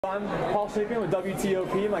I'm Paul Shinkman with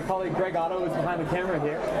WTOP. My colleague Greg Otto is behind the camera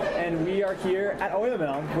here, and we are here at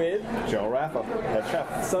Oyamel with Joe Raffa, head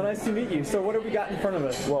chef. So nice to meet you. So what have we got in front of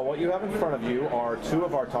us? Well, what you have in front of you are two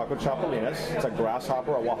of our taco chapulines. It's a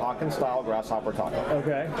grasshopper, a Oaxacan style grasshopper taco.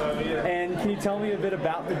 Okay. And can you tell me a bit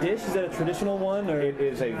about the dish? Is it a traditional one? Or? It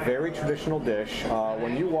is a very traditional dish.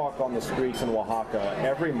 When you walk on the streets in Oaxaca,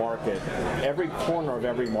 every market, every corner of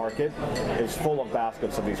every market is full of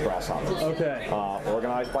baskets of these grasshoppers. Okay.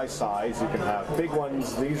 Organized by size. You can have big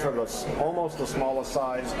ones. These are almost the smallest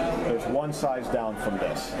size. There's one size down from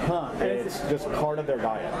this. Huh. It's just part of their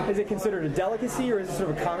diet. Is it considered a delicacy, or is it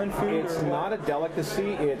sort of a common food? It's not a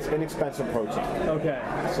delicacy. It's inexpensive protein. Okay.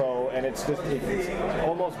 So, and it's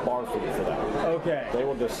almost bar food for them. Okay. They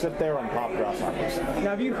will just sit there and pop grasshoppers.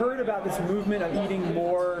 Now, have you heard about this movement of eating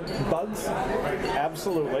more bugs?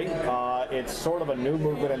 Absolutely. It's sort of a new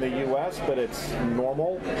movement in the U.S., but it's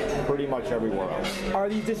normal pretty much everywhere else. Are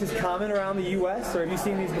these dishes common around the U.S., or have you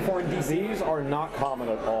seen these before in D.C.? These are not common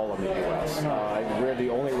at all in the U.S. We're the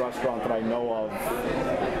only restaurant that I know of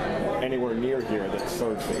anywhere near here that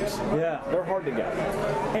serves these. Yeah. They're hard to get.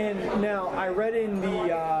 And now, I read in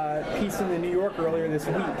the piece in the New Yorker earlier this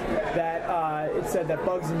week that it said that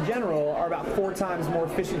bugs in general are about 4 times more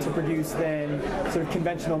efficient to produce than sort of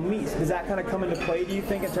conventional meats. Does that kind of come into play, do you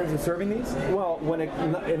think, in terms of serving these? Well,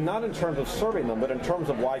 not in terms of serving them, but in terms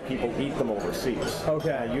of why people eat them overseas.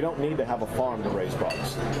 Okay. You don't need to have a farm to raise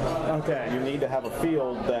bugs. Okay. You need to have a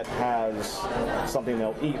field that has something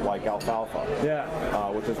they'll eat, like alfalfa. Yeah.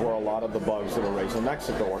 Which is where a lot of the bugs that are raised in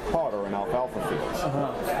Mexico are caught, or in alfalfa fields.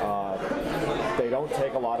 They don't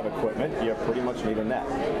take a lot of equipment. You pretty much need a net.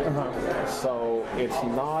 So it's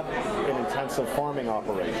not an intensive farming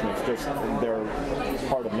operation. It's just they're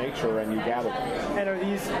part of nature, and you gather them. And are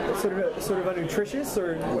these sort of nutritious,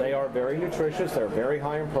 or? They are very nutritious. They're very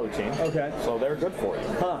high in protein. Okay. So they're good for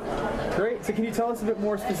you. Great. So can you tell us a bit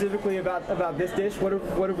more specifically about this dish? What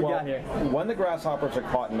have we got here? When the grasshoppers are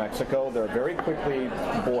caught in Mexico, they're very quickly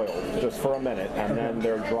boiled, just for a minute, and then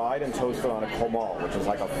they're dried and toasted on a comal, which is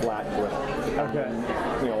like a flat griddle. Okay. And,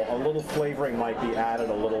 a little flavoring might be added,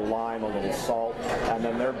 a little lime, a little salt, and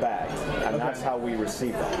then they're bagged. And that's how we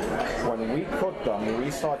receive them. When we cook them,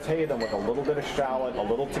 we saute them with a little bit of shallot, a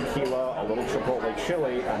little tequila, a little chipotle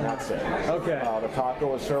chili, and that's it. Okay. The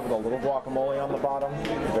taco is served with a little guacamole on the bottom,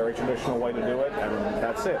 very traditional way to do it, and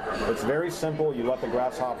that's it. It's very simple. You let the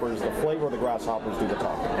flavor of the grasshoppers do the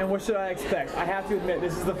talking. And what should I expect? I have to admit,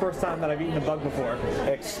 this is the first time that I've eaten a bug before.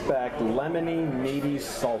 Expect lemony, meaty,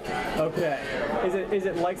 salty. Okay. Is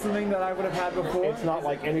it like something that I would have had before? It's not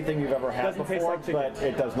like anything you've ever had before, taste like chicken. but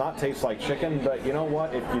it does not taste like chicken. But you know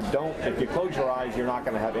what? If you close your eyes, you're not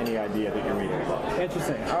going to have any idea that you're eating a bug.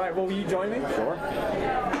 Interesting. All right. Well, will you join me? Sure.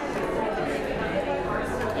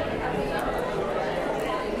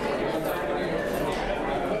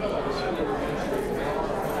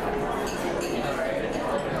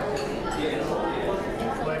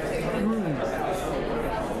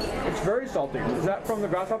 Very salty. Is that from the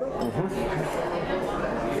grasshopper?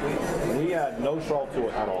 We add no salt to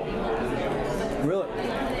it at all. Really?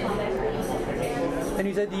 And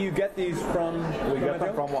you said that you get these from... We get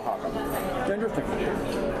them from Oaxaca. Interesting.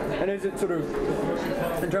 And is it sort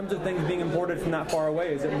of, in terms of things being imported from that far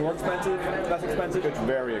away, is it more expensive, less expensive? It's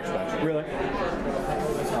very expensive. Really?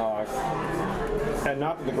 And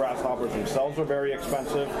not that the grasshoppers themselves are very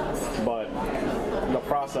expensive, but the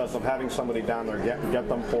process of having somebody down there get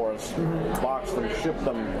them for us, box them, ship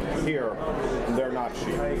them here, they're not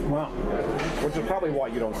cheap. Wow. Which is probably why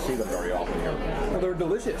you don't see them very often here. Well, they're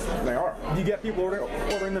delicious. They are. Do you get people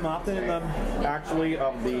ordering them often? Actually,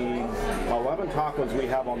 of the 11 tacos we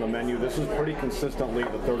have on the menu, this is pretty consistently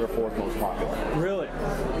the 3rd or 4th most popular. Really?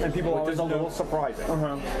 And people Which is a little surprising.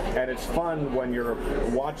 And it's fun when you're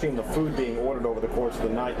watching the food being ordered over the course of the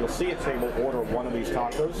night. You'll see a table order one of these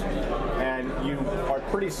tacos, and you are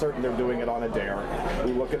pretty certain they're doing it on a dare.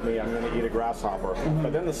 You look at me, I'm going to eat a grasshopper.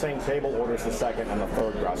 But then the same table orders the 2nd and the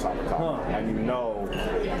 3rd grasshopper taco. And you know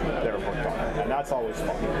they're hooked on it. And that's always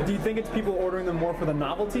fun. Do you think it's people ordering them more for the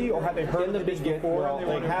novelty, or have they heard of the dish before? Well,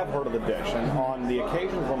 they have heard of the dish. And on the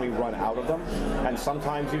occasions when we run out of them, and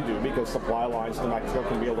sometimes you do because supply lines to Mexico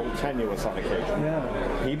can be a little tenuous on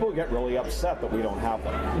occasion, people get really upset that we don't have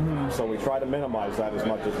them. So we try to minimize that as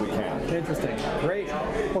much as we can. Interesting. Great.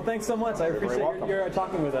 Well, thanks so much. I appreciate your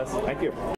talking with us. Thank you.